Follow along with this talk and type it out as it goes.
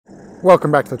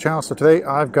Welcome back to the channel. So today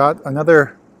I've got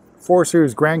another 4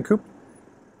 Series Gran Coupe.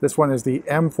 This one is the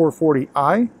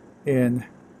M440i in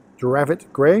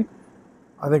Dravit gray.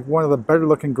 I think one of the better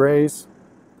looking grays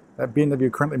that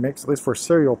BMW currently makes, at least for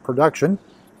serial production.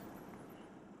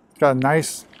 It's got a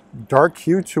nice dark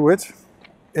hue to it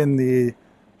in the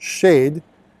shade,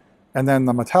 and then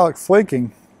the metallic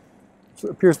flaking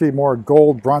appears to be more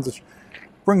gold bronzish.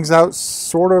 Brings out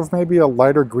sort of maybe a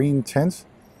lighter green tint.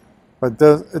 But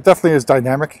it definitely is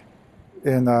dynamic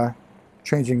in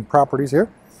changing properties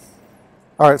here.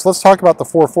 All right, so let's talk about the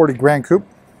 440 Gran Coupe.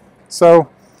 So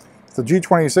the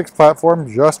G26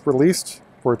 platform just released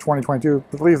for 2022.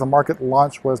 I believe the market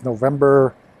launch was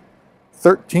November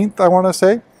 13th, I want to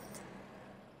say.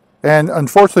 And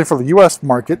unfortunately for the US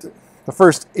market, the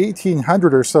first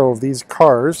 1,800 or so of these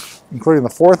cars, including the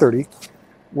 430,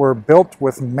 were built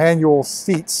with manual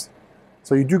seats.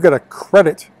 So you do get a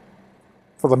credit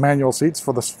for the manual seats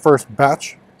for this first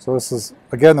batch. So this is,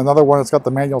 again, another one that's got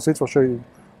the manual seats. We'll show you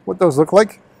what those look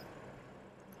like.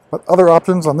 But other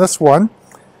options on this one,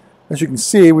 as you can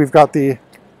see, we've got the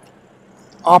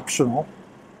optional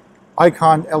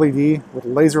icon LED with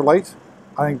laser light.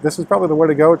 I think this is probably the way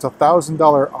to go. It's a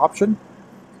 $1,000 option.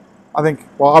 I think,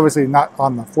 well, obviously not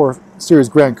on the 4 Series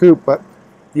Gran Coupe, but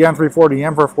the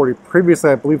M340, M440, previously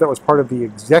I believe that was part of the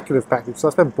executive package. So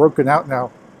that's been broken out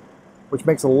now, which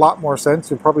makes a lot more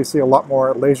sense. You'll probably see a lot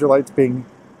more laser lights being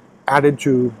added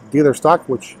to dealer stock,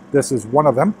 which this is one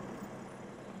of them.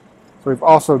 So we've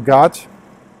also got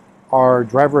our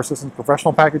driver assistance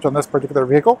professional package on this particular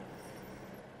vehicle.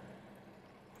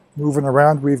 Moving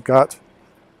around, we've got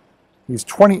these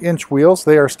 20-inch wheels.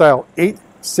 They are style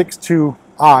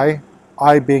 862i,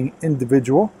 I being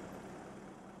individual.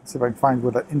 Let's see if I can find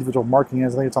where that individual marking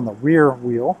is. I think it's on the rear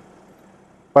wheel.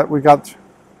 But we got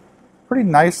pretty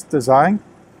nice design,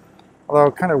 although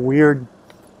kind of weird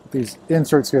with these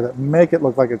inserts here that make it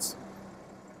look like it's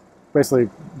basically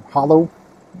hollow.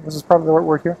 This is probably the right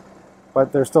word here,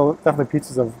 but there's still definitely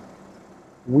pieces of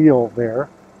wheel there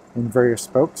in various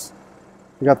spokes.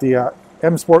 We got the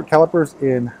M Sport calipers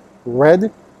in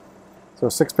red, so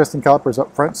 6-piston calipers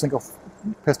up front, single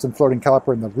piston floating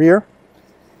caliper in the rear.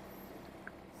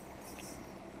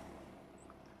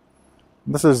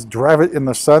 This is Dravit in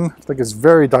the sun. I think it's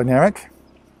very dynamic.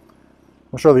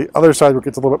 We'll show the other side where it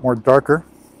gets a little bit more darker.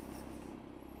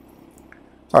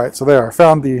 All right, so there, I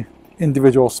found the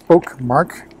individual spoke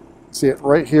mark. See it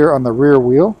right here on the rear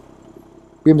wheel.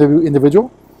 BMW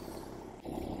individual.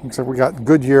 Looks like we got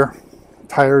Goodyear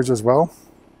tires as well.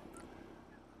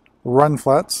 Run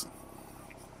flats.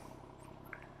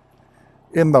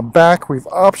 In the back, we've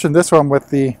optioned this one with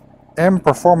the M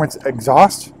Performance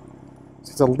exhaust.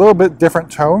 It's a little bit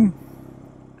different tone.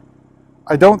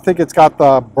 I don't think it's got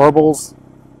the burbles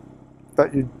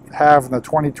that you have in the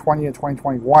 2020 and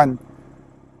 2021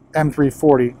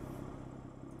 M340,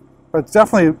 but it's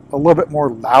definitely a little bit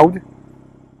more loud,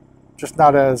 just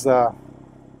not as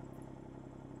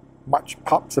much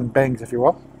pops and bangs, if you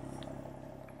will.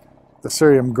 The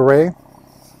cerium gray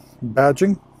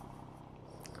badging.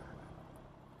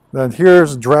 Then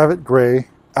here's Dravit gray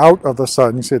out of the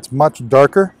sun. You see it's much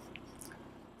darker.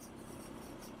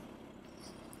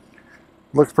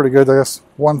 Looks pretty good. I guess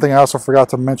one thing I also forgot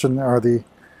to mention are the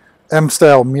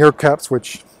M-style mirror caps,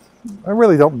 which I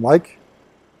really don't like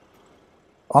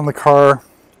on the car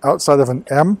outside of an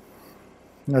M.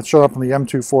 And it's shown up on the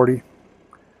M240,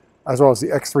 as well as the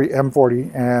X3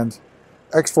 M40 and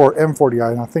X4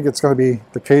 M40i, and I think it's going to be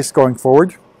the case going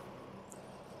forward.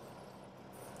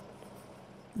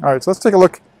 All right, so let's take a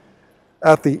look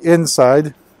at the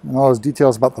inside and all those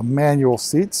details about the manual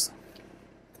seats.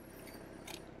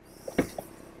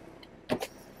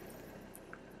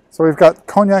 So we've got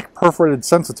cognac perforated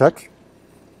Sensitech.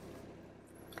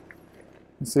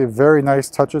 You see very nice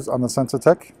touches on the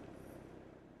Sensitech.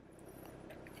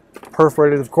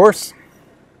 Perforated, of course.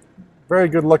 Very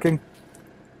good looking.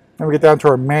 Then we get down to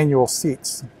our manual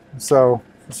seats. So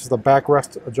this is the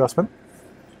backrest adjustment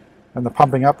and the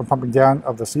pumping up and pumping down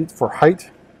of the seat for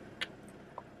height.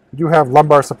 We do have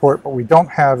lumbar support, but we don't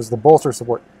have is the bolster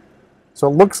support. So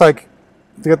it looks like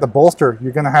to get the bolster,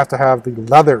 you're going to have the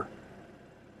leather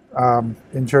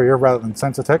interior rather than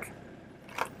Sensitech.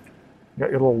 You got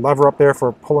your little lever up there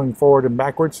for pulling forward and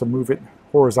backwards, so move it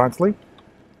horizontally.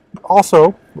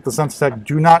 Also, with the Sensitech,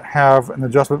 do not have an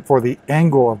adjustment for the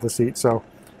angle of the seat, so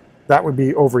that would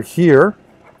be over here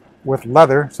with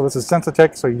leather. So this is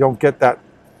Sensitech, so you don't get that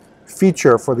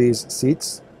feature for these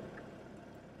seats.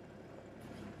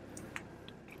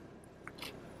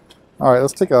 All right,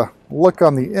 let's take a look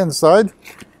on the inside.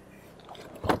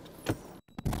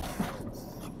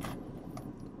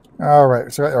 All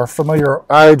right, so our familiar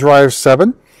iDrive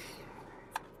 7.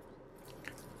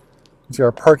 You see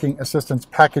our parking assistance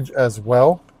package as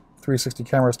well. 360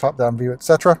 cameras, top-down view,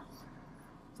 etc.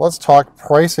 Let's talk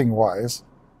pricing-wise.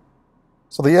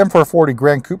 So the M440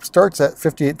 Gran Coupe starts at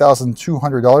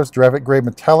 $58,200. Dravit Gray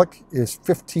Metallic is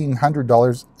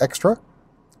 $1,500 extra.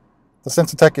 The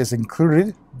Sensitech is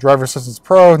included. Driver Assistance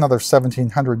Pro, another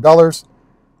 $1,700.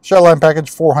 Shadowline package,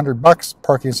 $400.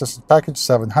 Parking Assistance package,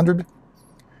 $700.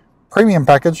 Premium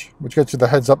package, which gets you the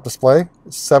heads-up display,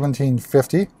 is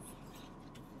 $1,750.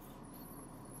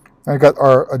 And we've got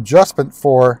our adjustment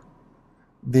for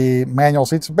the manual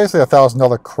seats, basically a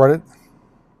 $1,000 credit.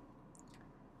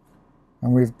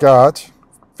 And we've got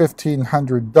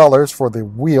 $1,500 for the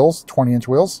wheels, 20-inch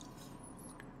wheels.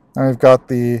 And we've got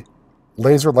the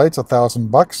laser lights,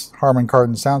 $1,000. Harman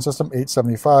Kardon sound system,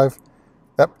 $875.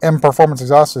 That M Performance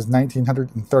exhaust is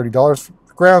 $1,930.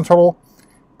 Ground total,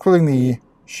 including the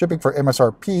shipping for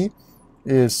MSRP,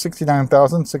 is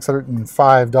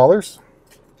 $69,605.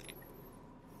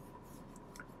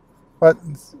 But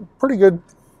it's a pretty good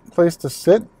place to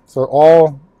sit. So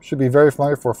all should be very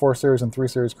familiar for 4 Series and 3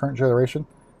 Series current generation.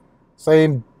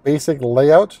 Same basic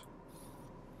layout.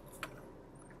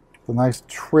 The nice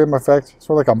trim effect,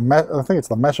 sort of like a mesh. I think it's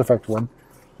the mesh effect one.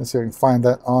 Let's see if I can find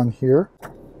that on here.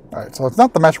 All right, so it's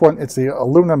not the mesh one, it's the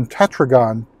aluminum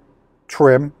tetragon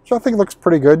trim, which I think looks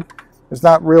pretty good. It's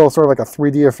not real sort of like a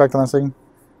 3D effect on this thing. You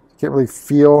can't really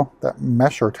feel that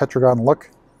mesh or tetragon look.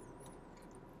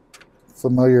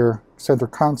 Familiar center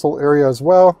console area as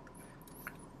well.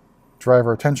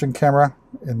 Driver attention camera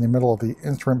in the middle of the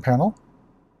instrument panel.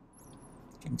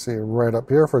 You can see right up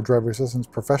here for Driver Assistance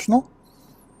Professional.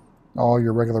 All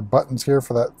your regular buttons here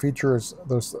for that feature is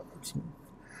those.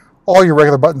 All your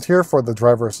regular buttons here for the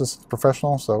Driver Assistance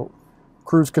Professional. So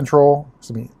cruise control,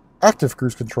 active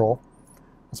cruise control,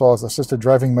 as well as assisted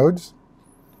driving modes.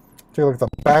 Take a look at the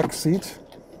back seat.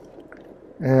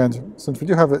 And since we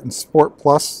do have it in Sport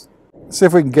Plus, let's see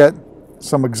if we can get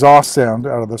some exhaust sound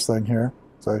out of this thing here.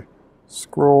 So I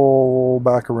scroll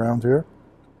back around here.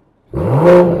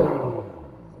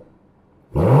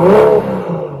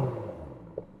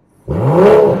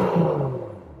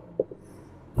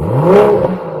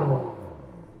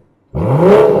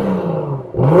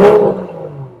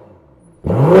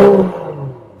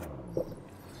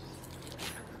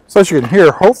 So as you can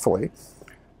hear, hopefully,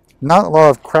 not a lot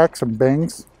of cracks and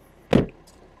bangs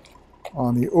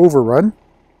on the overrun,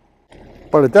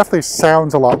 but it definitely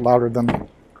sounds a lot louder than the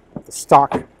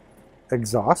stock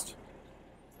exhaust.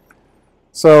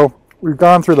 So we've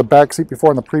gone through the back seat before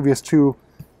in the previous 2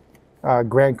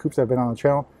 Gran Coupes that have been on the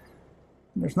channel.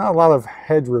 There's not a lot of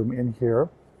headroom in here,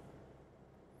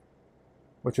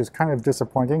 which is kind of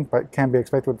disappointing, but can be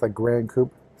expected with the Gran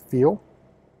Coupe feel.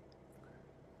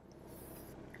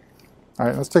 All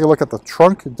right, let's take a look at the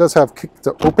trunk. It does have kick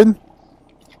to open.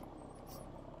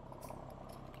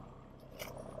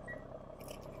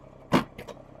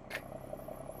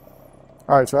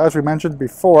 All right, so as we mentioned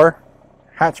before,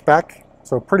 hatchback,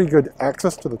 so pretty good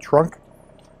access to the trunk.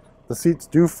 The seats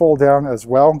do fold down as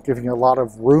well, giving you a lot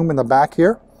of room in the back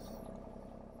here,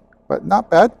 but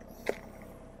not bad.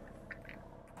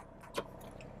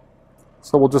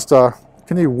 So we'll just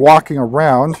continue walking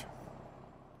around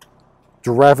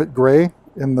Dravit Gray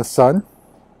in the sun.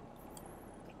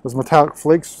 Those metallic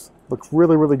flakes look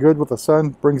really, really good with the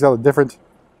sun. Brings out a different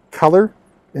color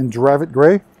in Dravit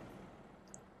Gray,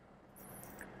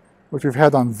 which we've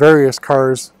had on various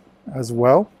cars as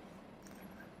well.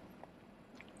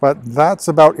 But that's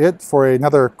about it for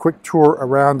another quick tour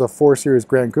around the 4 Series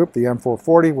Gran Coupe, the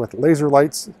M440 with laser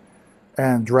lights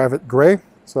and Dravit Gray.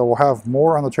 So we'll have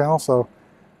more on the channel. So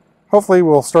hopefully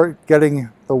we'll start getting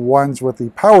the ones with the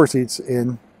power seats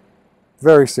in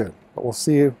very soon. But we'll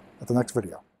see you at the next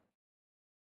video.